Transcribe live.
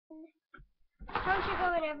How's it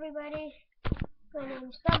going, everybody? My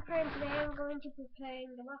name's Thumper, and today I'm going to be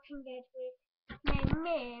playing The Walking Dead with my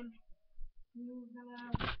mom.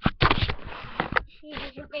 She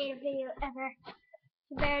hasn't made a video ever.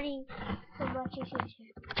 She barely so much as she's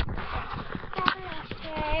here. Last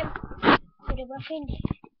time for The Walking Dead.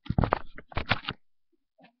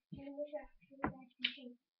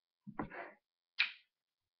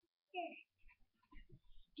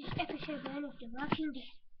 This episode 1 of The Walking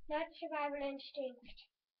Dead. Not survival instinct.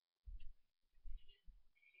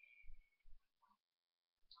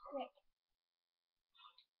 Wait.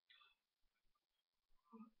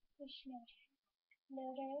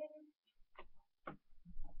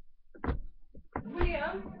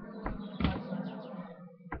 William?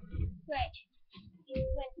 Right.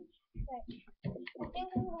 I think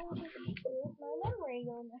I'm going to use my memory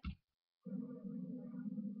on it.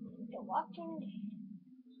 The Walking Dead.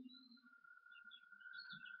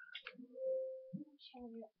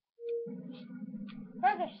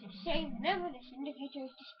 Progress is saved whenever this indicator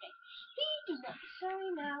is displayed. Please do not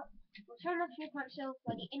sign out or turn off your console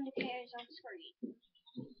while the indicator is on screen.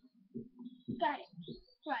 Got it.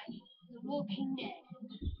 Right. The Walking Dead.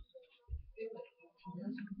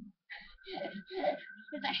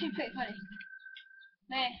 It's actually pretty funny.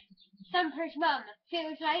 Man, Thumper's mum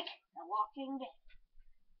feels like The Walking Dead.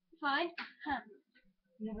 Fine? Huh.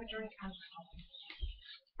 Never drink alcohol.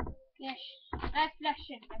 Yes, life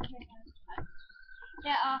lesson.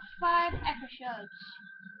 There are 5 episodes.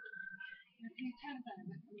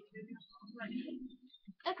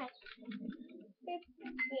 Okay. We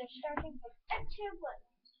are starting from episode 1.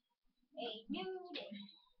 A new day.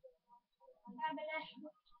 I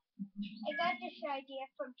got this idea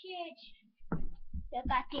from kids. They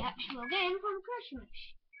got the actual game from Christmas.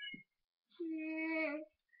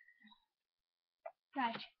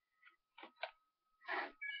 Right.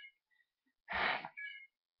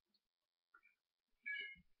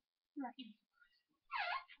 Right.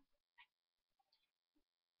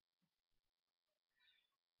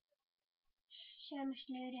 So much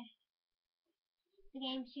later. The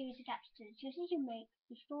game series adapts to the choices you make.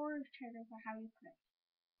 The story is tailored for how you play.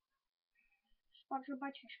 Sponsored by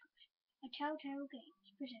Tesco's. A Telltale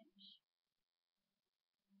Games presents.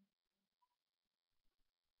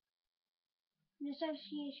 In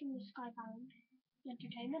association with Skybound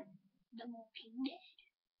Entertainment, The Walking Dead.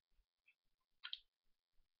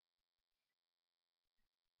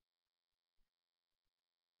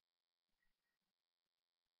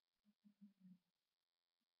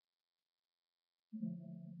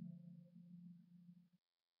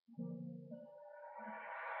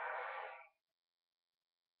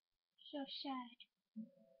 So sad.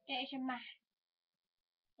 There is a man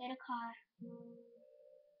in a car.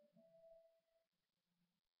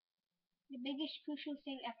 The biggest crucial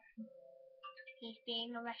thing ever. He's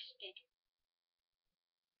being arrested.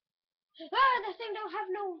 Ah, the thing don't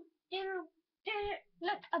have no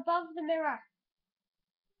look above the mirror.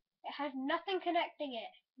 It has nothing connecting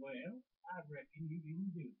it. Well, I reckon you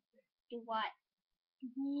didn't do it. Do what?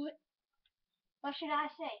 What should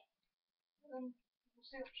I say?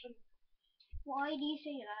 Perception. Why do you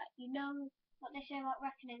say that? You know what they say about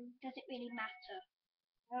reckoning doesn't really matter.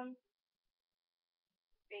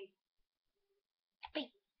 B.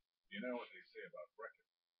 You know what they say about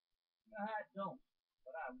reckoning? No, I don't.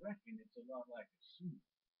 But I reckon it's a lot like a suit.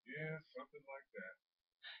 Yeah, something like that.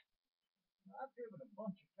 I've driven a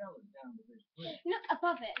bunch of fellas down to this bridge. Look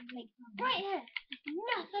above it, like right here.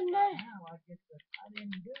 Nothing there. Now I guess that I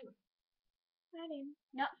didn't do it.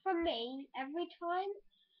 Not from me, every time.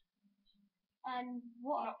 And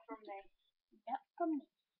what? Not from me. Not from me.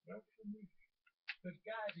 Not for me. Because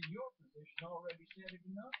guys in your position already said it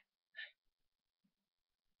enough.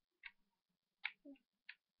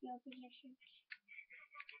 Your position.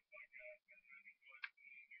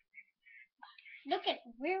 Look at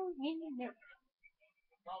where we live.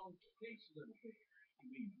 Follow the case a little bit. You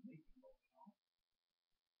mean Macon going on?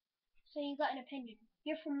 So you got an opinion.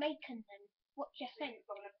 You're from Macon then. What do you think?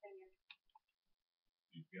 Got an opinion.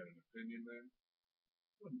 You've got an opinion then?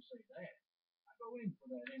 Wouldn't say that. I go in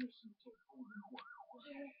for that innocent till proven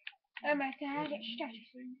guilty. Oh my God, it's started.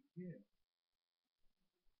 Say you did.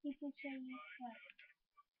 People say what?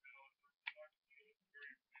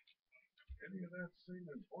 Any of that seem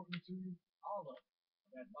important to you? All of it.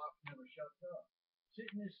 That box never shuts up.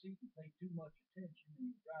 Sit in this seat and pay too much attention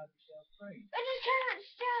and you drive yourself crazy. I just can't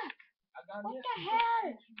stop. I got What the yesterday's hell?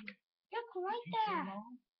 attention with. Look right Did you there. so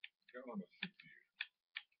long? Count on the 6 years.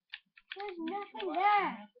 There's You nothing know what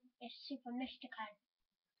there. happened? It's super mystical.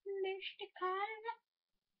 Mystical?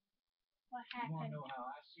 What You want to happened? know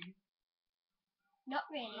how I see it? Not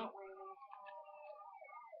really. Not really.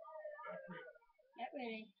 Not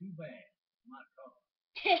really. Too bad. My car.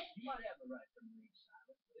 You might have the right to remain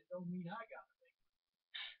silent, but it don't mean I got it.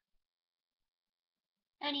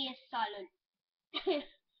 And he is silent.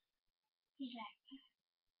 He's like,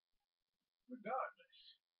 Regardless,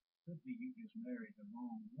 could be you just married the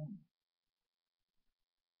wrong woman.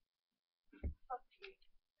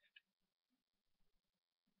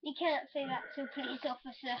 you can't say that to a police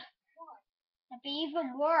officer. That'd be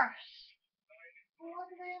even worse. Well, why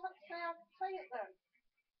do they have to say it then?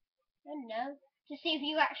 I don't know. To see if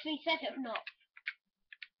you actually said it or not.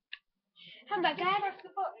 Oh my god. Press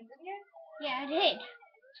the button, didn't you? Yeah, I did.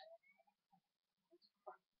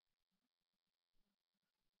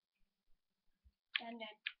 And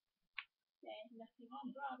then there's nothing.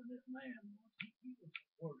 I'm driving this man once. He was the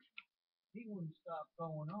worst. He wouldn't stop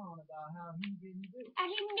going on about how he didn't do it. I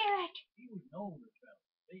didn't do it. He was an older fella.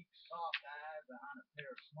 Big soft eyes behind a pair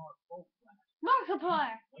of smart folk glasses.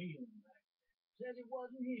 Markiplier. Wailing back there. Says it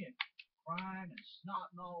wasn't him. Crying and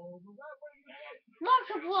snotting all over. Right where you hit.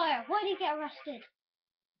 Markiplier. Why'd he get arrested?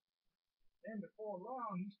 Then before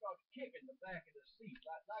long, he starts kicking the back of the seat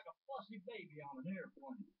like a fussy baby on an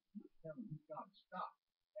airplane. Tell him he's got to stop.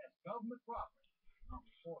 That's government property. I'm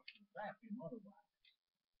forced to zap him otherwise.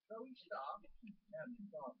 So he stopped, having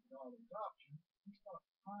exhausted all his options. He starts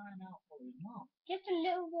crying out for his mom. Just a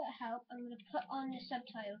little bit of help. I'm going to put on the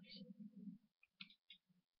subtitles.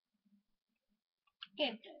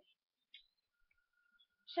 Gameplay.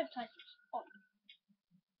 Subtitles on.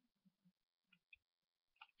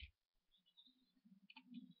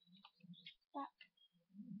 Back.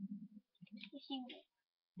 This unit.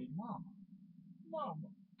 His mama.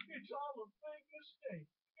 Mama, it's all a big mistake.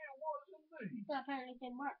 It wasn't me. Well, apparently it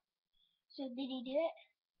didn't work. So did he do it?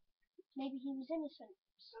 Maybe he was innocent.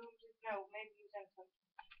 No, maybe he was innocent.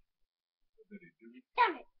 What did he do?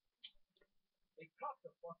 Damn it! They caught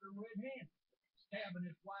the fucker red-handed, stabbing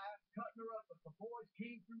his wife, cutting her up as the boys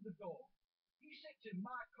came through the door. He sits in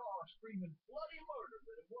my car screaming bloody murder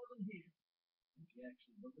that it wasn't him. He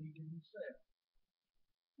actually believed in himself.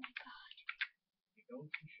 Oh my god. It goes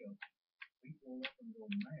to show. People up and go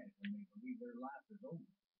mad when they believe their life is over.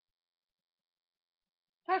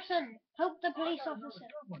 Person, help the police I got another officer.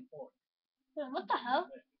 good one for you. What the hell?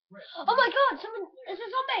 This Oh my god, someone is a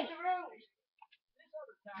zombie!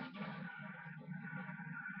 other time,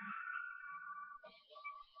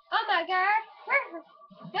 Oh my god!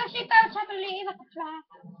 Your seatbelts, I believe I can fly.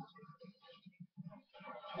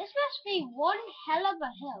 This must be one hell of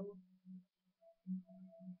a hill.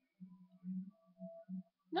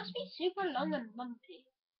 Must be super long and bumpy.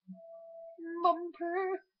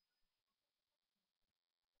 Bumper.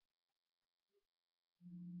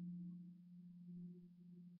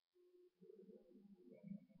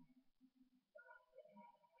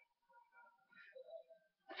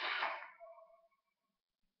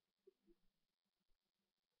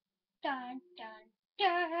 Dun dun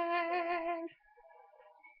dun.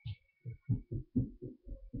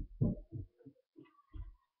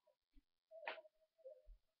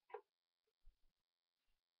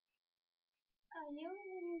 Oh, you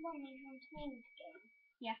really want me from playing this game?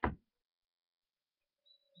 Yeah.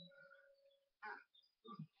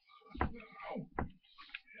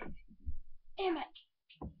 Damn it.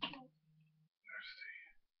 Thirsty.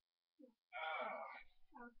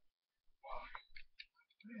 Fuck.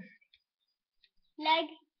 Leg,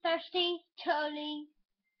 thirsty, totally.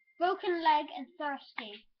 Broken leg and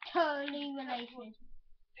thirsty. Totally related.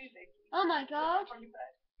 Oh my god.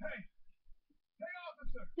 Hey! Hey,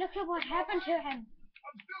 officer! Look at what happened to him.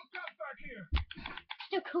 I'm still stuck back here!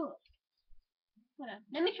 Still cool. Hold on.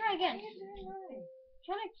 Let me try again.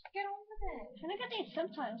 Trying to get on with it. Trying to get these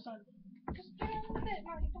subtitles on. Just get on with it,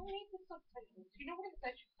 man. You don't need the subtitles. You know what it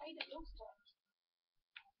says? You played it those times.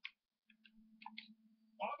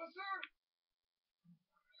 Officer!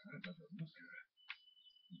 That doesn't look good.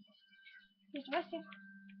 He's arrested.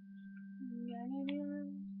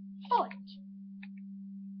 Foot.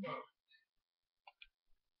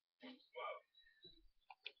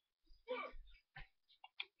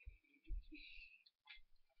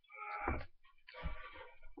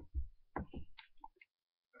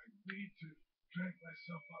 I need to drag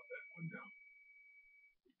myself out that window.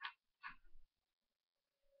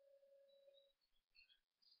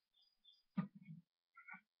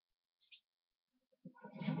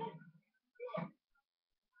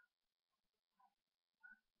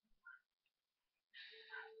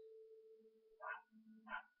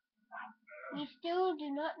 We still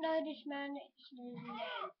do not know this man's name.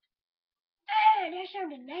 Ah, that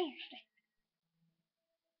sounded nasty.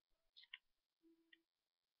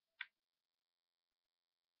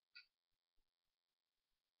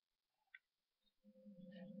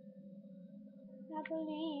 Off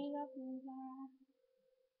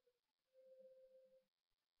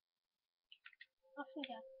we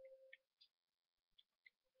go.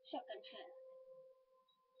 Shotgun shell.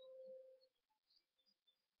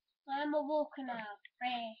 I'm a walker now.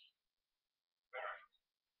 Hey.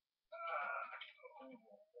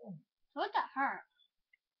 What that hurt?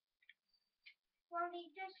 Well,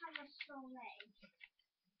 he does have a sore leg.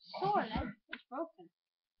 Sore leg? It's broken.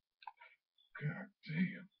 God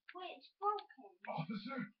damn. Wait, it's broken.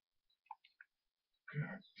 Officer?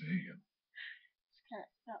 God damn.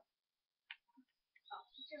 Stop.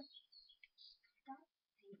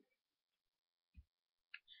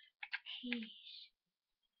 Jeez.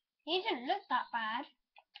 He doesn't look that bad.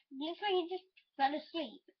 He looks like he just fell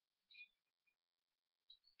asleep.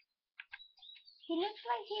 He looks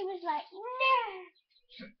like he was like,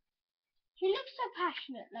 no! He looks so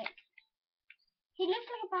passionate, like, he looks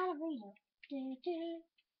like a ballerina.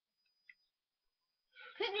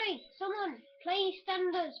 Quickly, someone, play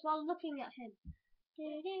standards while looking at him.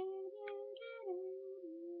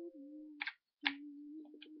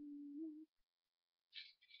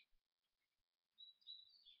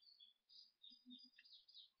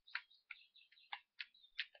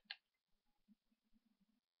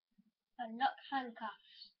 Unlock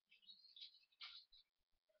handcuffs.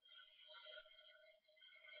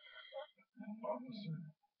 Officer.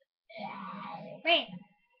 Hey!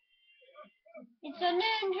 It's a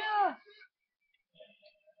ninja!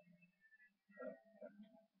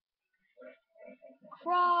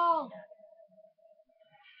 Crawl!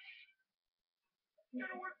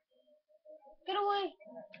 Get away!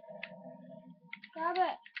 Grab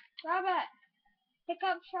it! Grab it! Pick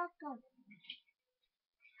up shotgun.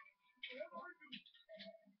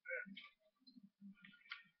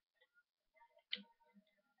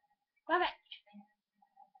 Grab it!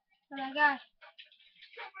 Oh my gosh.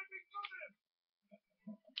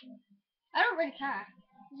 I don't really care.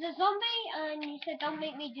 It's a zombie and you said don't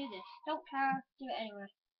make me do this. Don't care, do it anyway.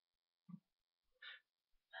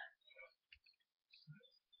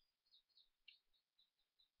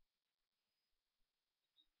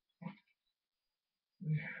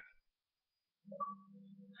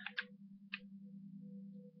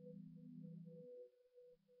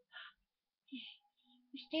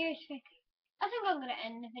 Mysterious figure. I think I'm gonna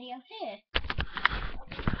end the video here.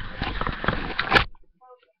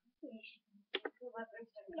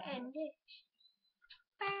 End it.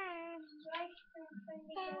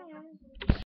 Bye.